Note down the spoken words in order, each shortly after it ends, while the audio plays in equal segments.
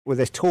Well,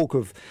 there's talk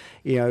of,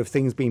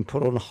 things being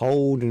put on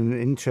hold and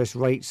interest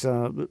rates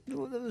are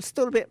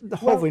still a bit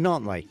hovering,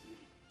 aren't they?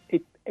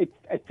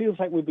 It feels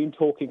like we've been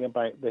talking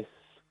about this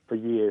for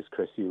years,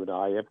 Chris, you and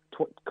I. A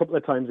couple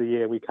of times a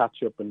year we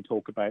catch up and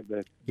talk about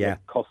the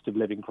cost of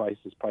living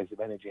crisis, price of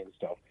energy and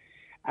stuff.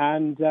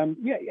 And,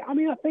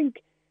 I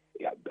think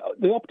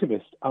the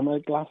optimist, I'm a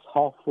glass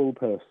half full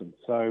person.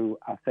 So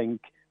I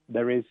think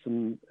there is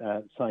some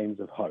signs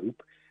of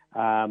hope.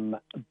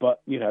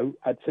 But,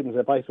 at Citizens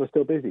Advice, we're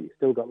still busy.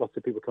 Still got lots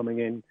of people coming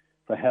in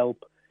for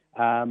help.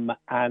 Since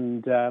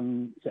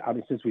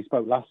we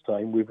spoke last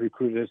time, we've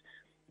recruited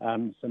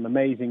some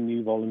amazing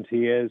new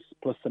volunteers,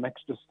 plus some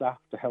extra staff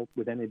to help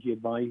with energy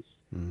advice.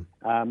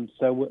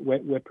 So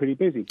we're pretty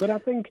busy. But I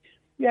think,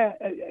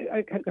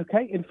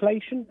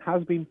 inflation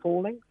has been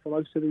falling for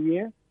most of the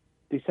year.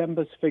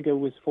 December's figure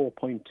was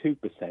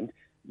 4.2%.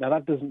 Now,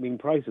 that doesn't mean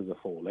prices are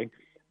falling,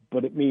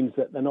 but it means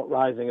that they're not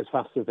rising as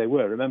fast as they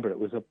were. Remember, it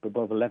was up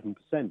above 11%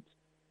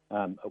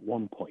 at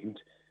one point.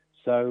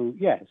 So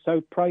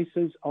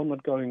prices are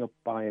not going up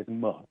by as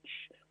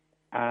much.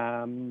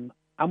 And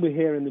we're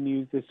hearing in the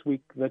news this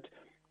week that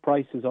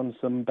prices on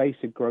some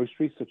basic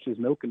groceries, such as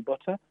milk and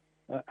butter,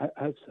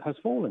 has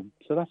fallen.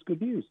 So that's good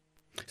news.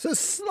 So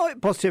slight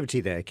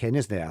positivity there, Ken,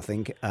 isn't there, I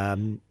think?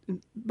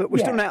 But we're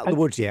still not out of the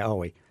woods yet, are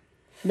we?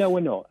 No,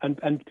 we're not.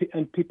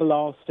 And people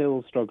are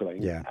still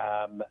struggling.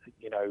 Yeah.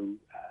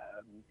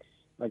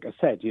 Like I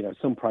said,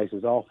 some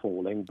prices are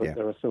falling, but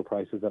there are still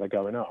prices that are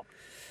going up.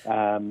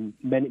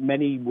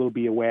 Many will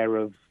be aware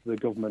of the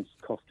government's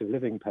cost of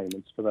living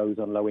payments for those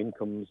on low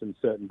incomes and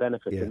certain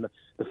benefits. Yeah. And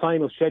the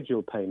final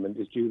scheduled payment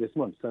is due this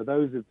month. So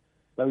those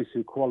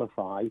who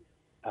qualify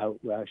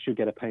should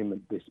get a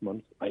payment this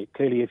month.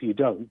 Clearly, if you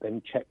don't,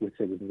 then check with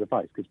Citizens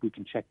Advice, because we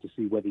can check to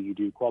see whether you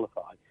do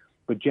qualify.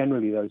 But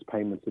generally, those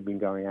payments have been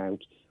going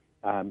out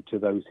to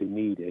those who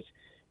need it.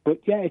 But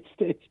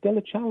it's still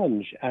a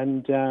challenge.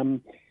 And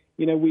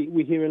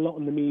we hear a lot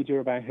in the media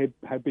about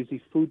how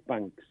busy food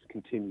banks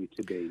continue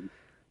to be.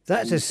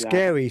 That's a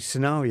scary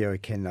scenario,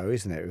 Ken, though,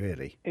 isn't it,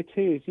 really? It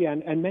is, yeah.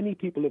 And many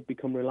people have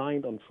become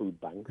reliant on food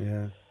banks.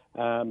 Yeah.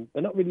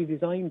 They're not really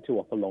designed to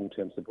offer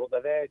long-term support.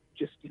 They're there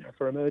just,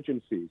 for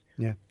emergencies.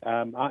 Yeah.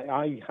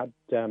 I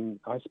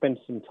spent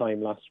some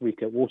time last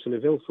week at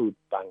Waterlooville Food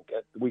Bank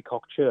at the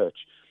Wecock Church,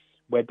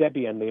 where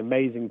Debbie and the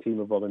amazing team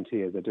of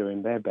volunteers are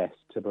doing their best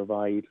to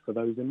provide for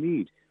those in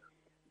need.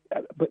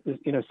 But,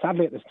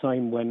 sadly at this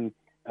time when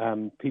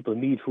people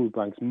need food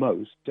banks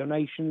most,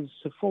 donations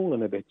have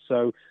fallen a bit.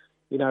 So,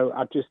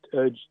 I just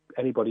urge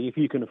anybody, if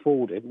you can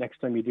afford it, next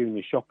time you're doing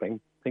your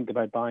shopping, think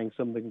about buying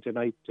something to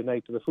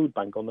donate to the food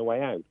bank on the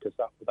way out, because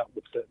that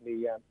would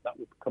certainly that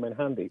would come in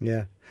handy.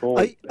 Yeah.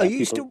 Are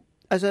you still,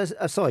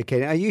 sorry,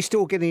 Ken, are you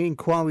still getting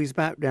inquiries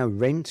about now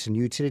rent and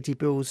utility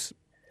bills?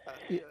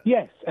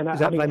 Yes, and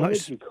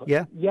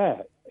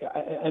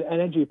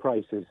energy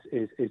prices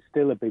is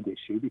still a big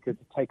issue, because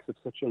it takes up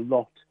such a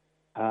lot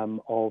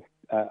of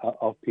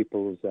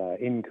people's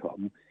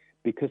income,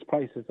 because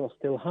prices are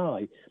still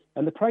high.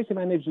 And the price of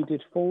energy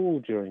did fall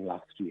during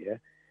last year,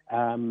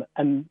 and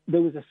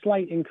there was a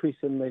slight increase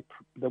in the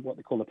what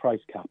they call the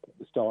price cap at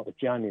the start of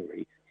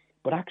January,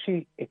 but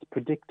actually it's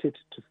predicted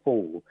to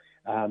fall.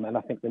 And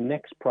I think the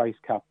next price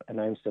cap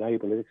announced in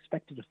April is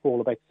expected to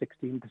fall about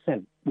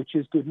 16%, which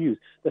is good news.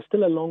 They're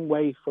still a long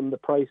way from the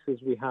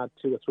prices we had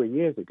 2 or 3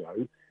 years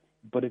ago,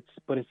 but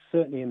it's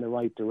certainly in the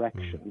right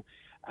direction.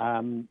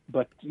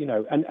 But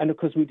and of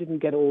course we didn't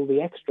get all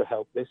the extra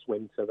help this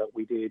winter that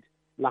we did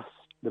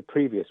the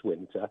previous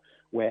winter,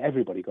 where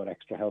everybody got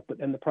extra help, but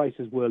then the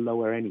prices were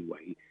lower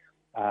anyway,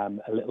 a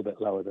little bit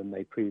lower than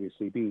they'd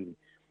previously been.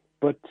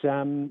 But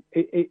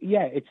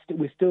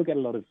we still get a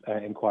lot of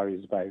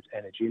inquiries about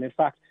energy, and in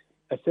fact,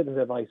 at Citizens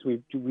Advice,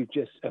 we've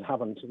just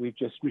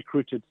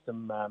recruited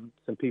some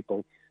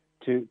people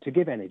to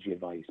give energy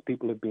advice.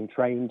 People have been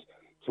trained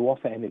to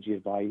offer energy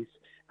advice,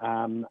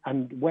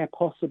 and where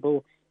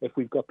possible, if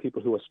we've got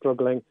people who are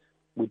struggling,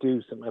 we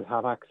do sometimes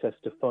have access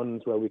to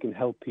funds where we can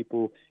help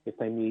people if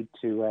they need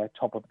to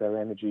top up their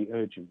energy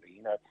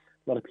urgently. A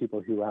lot of people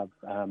who have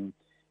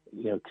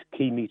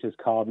key meters,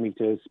 card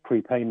meters,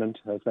 prepayment,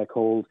 as they're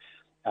called,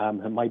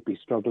 might be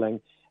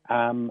struggling.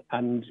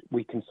 And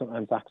we can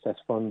sometimes access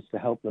funds to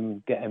help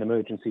them get an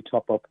emergency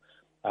top-up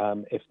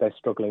if they're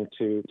struggling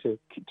to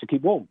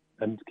keep warm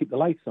and keep the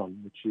lights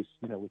on, which is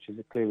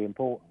clearly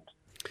important.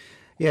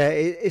 Yeah,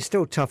 it's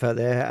still tough out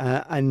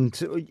there. And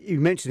you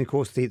mentioned, of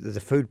course, the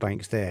food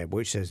banks there,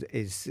 which is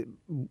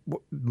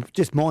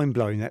just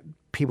mind-blowing that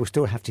people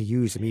still have to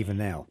use them even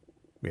now.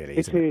 Really,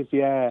 it is,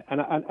 yeah.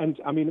 And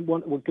I mean,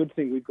 one good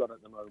thing we've got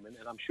at the moment,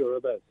 and I'm sure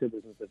other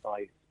Citizens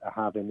Advice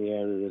have in the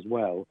area as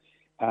well,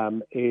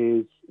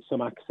 is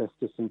some access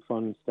to some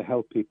funds to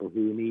help people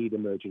who need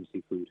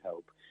emergency food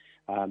help.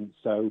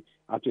 So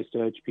I just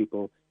urge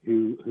people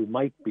who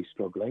might be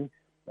struggling,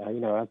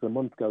 as the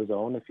month goes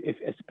on,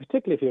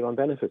 particularly if you're on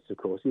benefits, of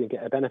course, you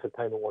get a benefit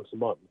payment once a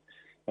month.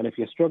 And if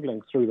you're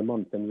struggling through the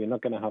month and you're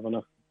not going to have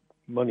enough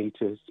money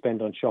to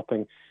spend on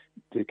shopping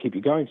to keep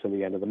you going till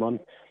the end of the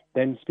month,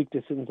 then speak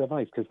to Citizens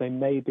Advice, because they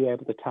may be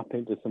able to tap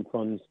into some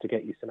funds to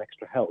get you some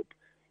extra help,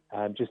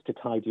 just to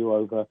tide you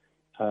over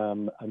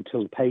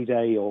until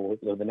payday or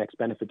the next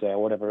benefit day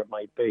or whatever it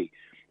might be.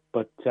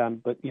 But so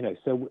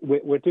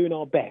we're doing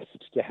our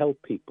best to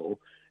help people.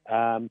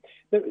 Again,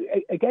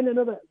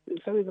 so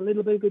there's a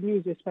little bit of good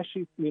news,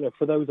 especially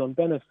for those on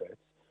benefits,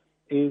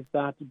 is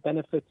that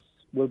benefits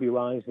will be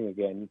rising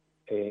again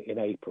in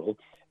April,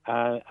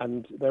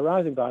 and they're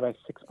rising by about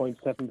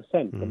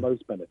 6.7% for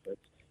most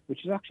benefits,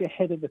 which is actually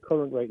ahead of the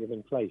current rate of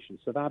inflation.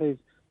 So that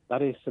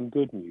is some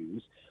good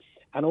news.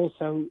 And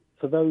also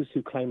for those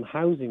who claim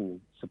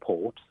housing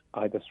support,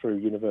 either through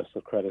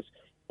universal credit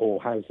or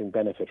housing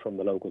benefit from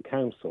the local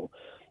council,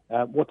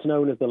 what's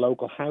known as the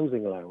local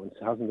housing allowance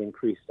hasn't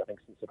increased, I think,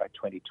 since about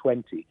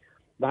 2020.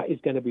 That is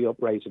going to be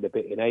uprated a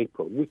bit in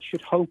April, which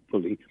should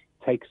hopefully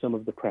take some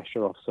of the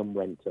pressure off some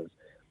renters.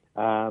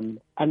 And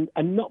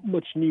not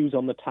much news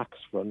on the tax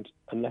front,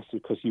 unless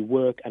because you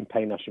work and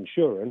pay national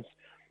insurance.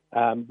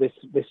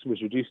 This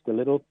was reduced a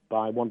little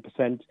by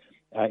 1%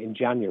 in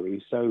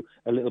January, so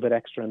a little bit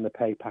extra in the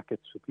pay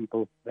packets for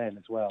people then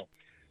as well.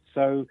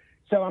 So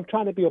I'm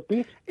trying to be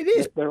upbeat. It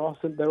is. There are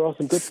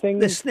some good things.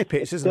 There's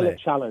snippets, isn't there? it?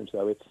 It's still a challenge,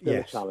 though. It's still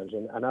Yes. a challenge.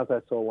 And as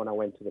I saw when I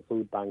went to the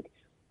food bank,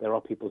 there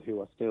are people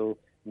who are still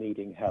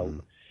needing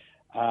help.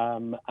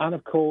 And,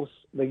 of course,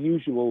 the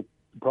usual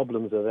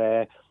problems are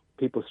there.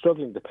 People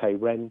struggling to pay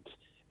rent,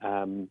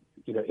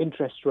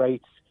 interest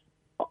rates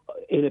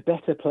in a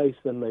better place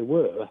than they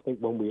were, I think,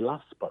 when we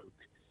last spoke,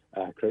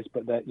 Chris,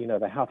 but they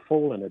have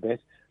fallen a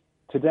bit.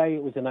 Today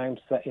it was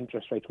announced that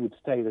interest rates would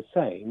stay the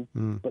same,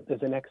 but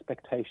there's an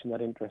expectation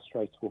that interest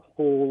rates will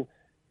fall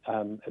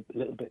a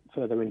little bit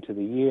further into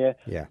the year,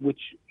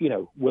 which,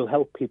 will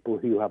help people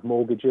who have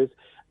mortgages.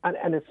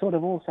 And it sort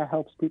of also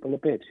helps people a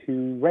bit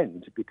who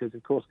rent, because,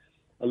 of course,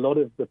 a lot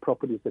of the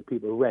properties that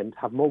people rent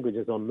have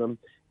mortgages on them,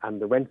 and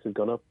the rents have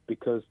gone up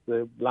because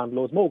the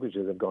landlord's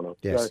mortgages have gone up.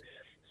 Yes.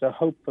 So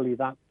hopefully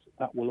that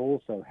will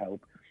also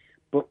help.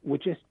 But we're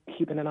just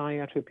keeping an eye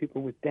out for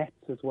people with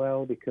debts as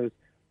well, because,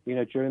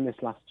 during this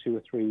last 2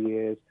 or 3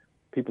 years,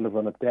 people have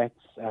run up debts,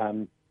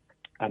 and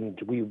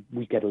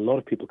we get a lot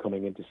of people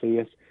coming in to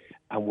see us,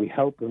 and we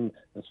help them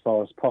as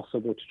far as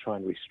possible to try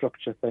and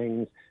restructure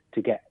things,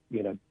 to get,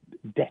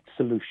 debt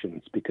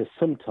solutions, because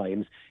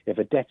sometimes if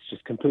a debt's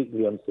just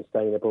completely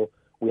unsustainable,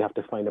 we have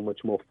to find a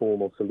much more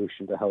formal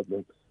solution to help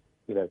them,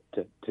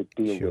 to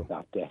deal with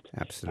that debt.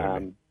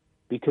 Absolutely.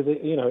 Because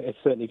it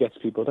certainly gets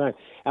people down.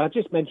 And I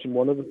just mentioned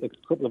a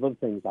couple of other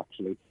things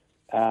actually.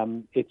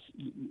 It's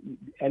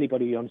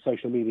anybody on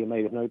social media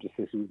may have noticed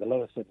this. A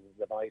lot of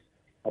Citizens Advice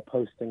are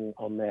posting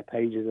on their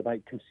pages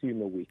about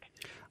Consumer Week.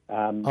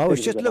 I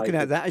was just looking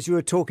at that as you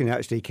were talking,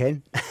 actually,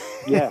 Ken.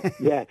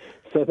 Yeah.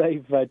 So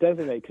they've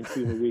designated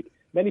Consumer Week.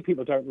 Many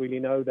people don't really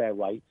know their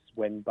rights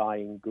when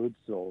buying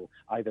goods, or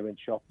either in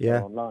shops or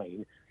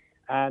online.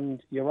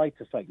 And your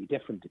rights are slightly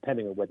different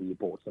depending on whether you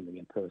bought something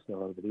in person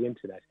or over the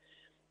internet.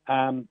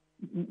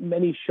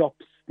 Many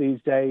shops these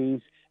days,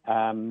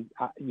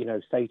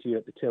 say to you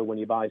at the till when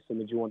you buy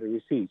something, do you want a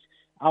receipt?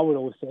 I would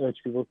always urge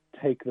people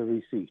to take the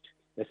receipt,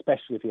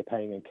 especially if you're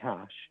paying in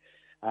cash.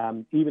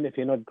 Even if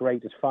you're not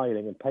great at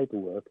filing and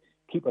paperwork,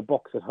 keep a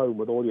box at home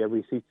with all your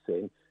receipts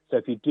in. So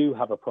if you do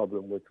have a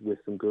problem with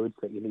some goods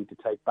that you need to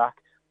take back,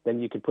 then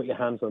you can put your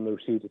hands on the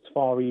receipt. It's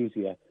far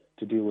easier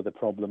to deal with a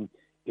problem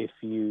if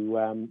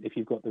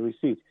you've got the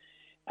receipt.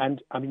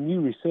 And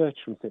new research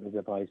from Citizens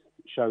Advice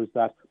shows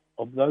that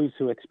of those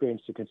who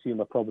experienced a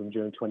consumer problem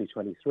during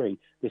 2023,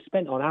 they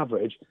spent on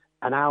average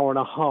an hour and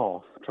a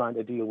half trying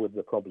to deal with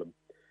the problem.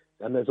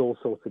 And there's all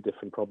sorts of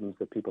different problems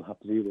that people have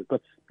to deal with.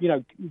 But,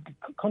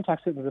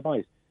 contact Citizens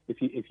Advice.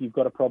 If you've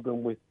got a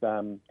problem with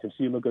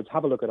consumer goods,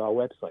 have a look at our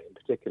website in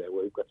particular,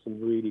 where we've got some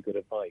really good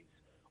advice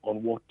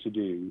on what to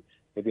do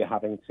if you're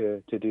having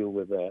to deal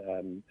with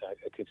a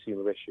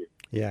consumer issue.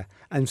 Yeah.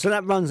 And so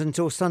that runs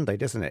until Sunday,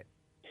 doesn't it?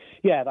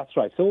 Yeah, that's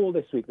right. So all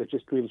this week, they're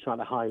just really trying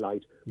to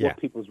highlight what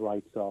people's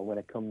rights are when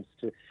it comes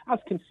to, as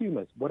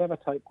consumers, whatever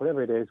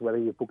it is, whether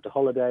you booked a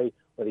holiday,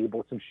 whether you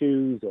bought some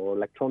shoes or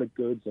electronic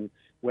goods, and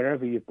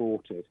wherever you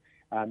bought it,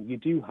 you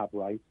do have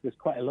rights. There's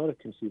quite a lot of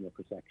consumer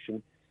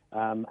protection,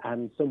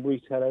 and some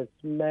retailers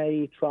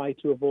may try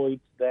to avoid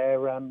their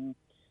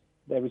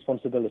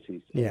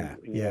responsibilities.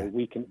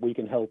 We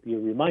can help you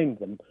remind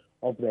them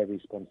of their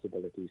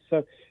responsibilities.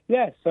 So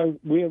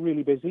we're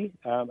really busy.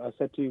 I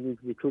said to you, we've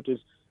recruited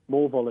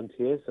more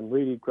volunteers, some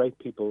really great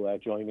people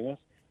joining us.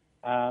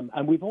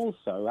 And we've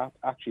also,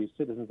 actually,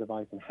 Citizens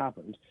Advice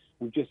Havant,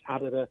 we've just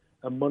added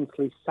a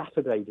monthly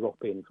Saturday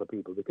drop-in for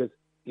people, because,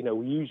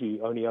 we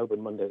usually only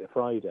open Monday to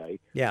Friday.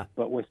 Yeah.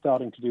 But we're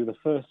starting to do the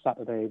first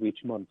Saturday of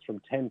each month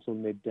from 10 till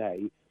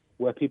midday,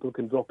 where people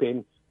can drop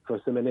in for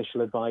some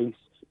initial advice,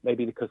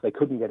 maybe because they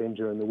couldn't get in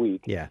during the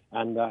week. Yeah.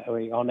 And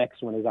our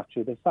next one is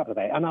actually this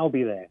Saturday, and I'll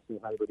be there. So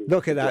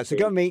look at that. So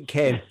go meet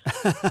Ken.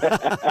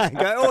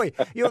 Go, oi,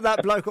 you're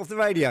that bloke off the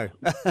radio.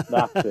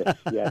 That's it,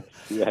 yes.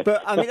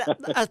 But,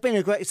 that has been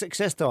a great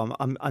success, though,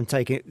 I'm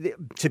taking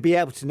it, to be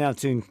able to now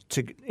to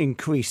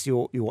increase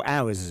your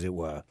hours, as it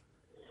were.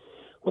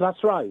 Well,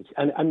 that's right.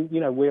 And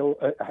we'll,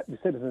 the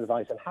Citizens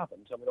Advice and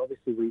Havant, I mean,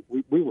 obviously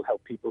we will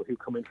help people who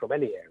come in from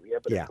any area,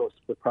 but of course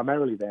we're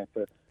primarily there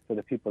for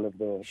the people of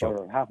the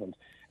borough of Havant.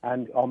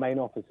 And our main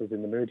office is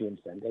in the Meridian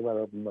Centre.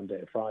 We're open Monday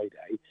to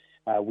Friday.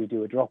 We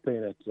do a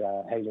drop-in at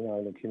Hayling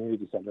Island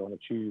Community Centre on a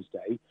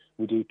Tuesday.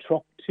 We do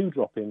two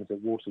drop-ins at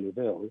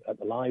Waterlooville at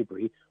the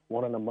library,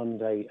 one on a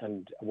Monday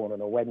and one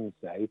on a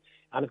Wednesday.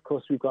 And, of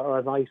course, we've got our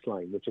advice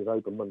line, which is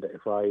open Monday to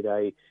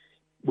Friday.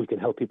 We can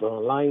help people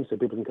online, so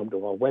people can come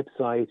to our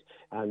website.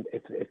 And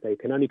if they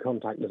can only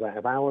contact us out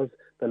of hours,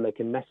 then they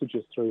can message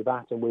us through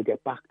that, and we'll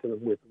get back to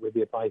them with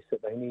the advice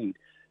that they need.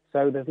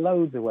 So there's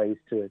loads of ways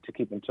to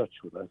keep in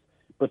touch with us.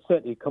 But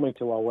certainly coming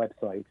to our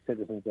website,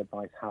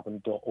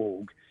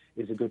 citizensadvicehavant.org,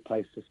 is a good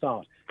place to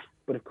start.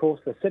 But of course,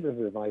 there's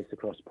citizens advice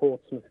across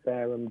Portsmouth,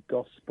 Fareham,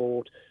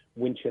 Gosport,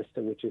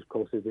 Winchester, which of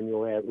course is in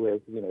your area,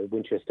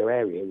 Winchester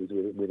area is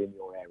within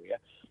your area,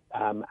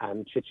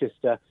 and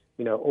Chichester.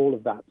 All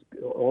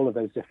of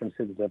those different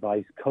citizens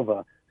advice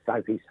cover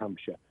South East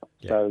Hampshire.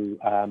 Yeah.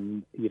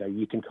 So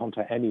you can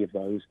contact any of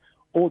those,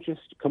 or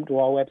just come to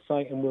our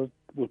website and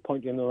we'll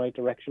point you in the right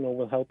direction, or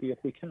we'll help you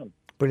if we can.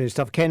 Brilliant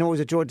stuff. Ken, always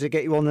a joy to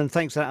get you on, and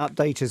thanks for that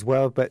update as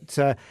well. But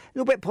a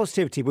little bit of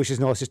positivity, which is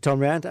nice this time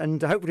round,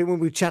 and hopefully when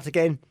we chat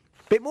again,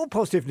 a bit more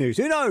positive news.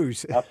 Who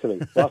knows?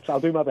 Absolutely. Well, I'll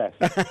do my best.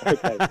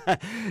 Okay.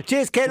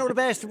 Cheers, Ken. All the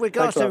best.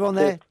 Regards to everyone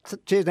there.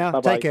 Cheers now.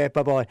 Bye-bye. Take care.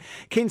 Bye-bye.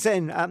 Ken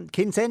Sim,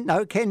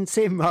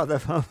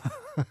 rather.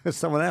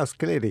 Someone else,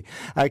 clearly.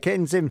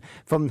 Ken Sim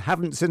from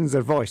Havant Citizens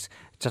Advice,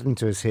 chatting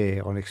to us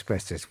here on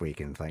Express this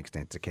week. And thanks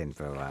then to Ken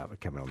for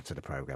coming on to the programme.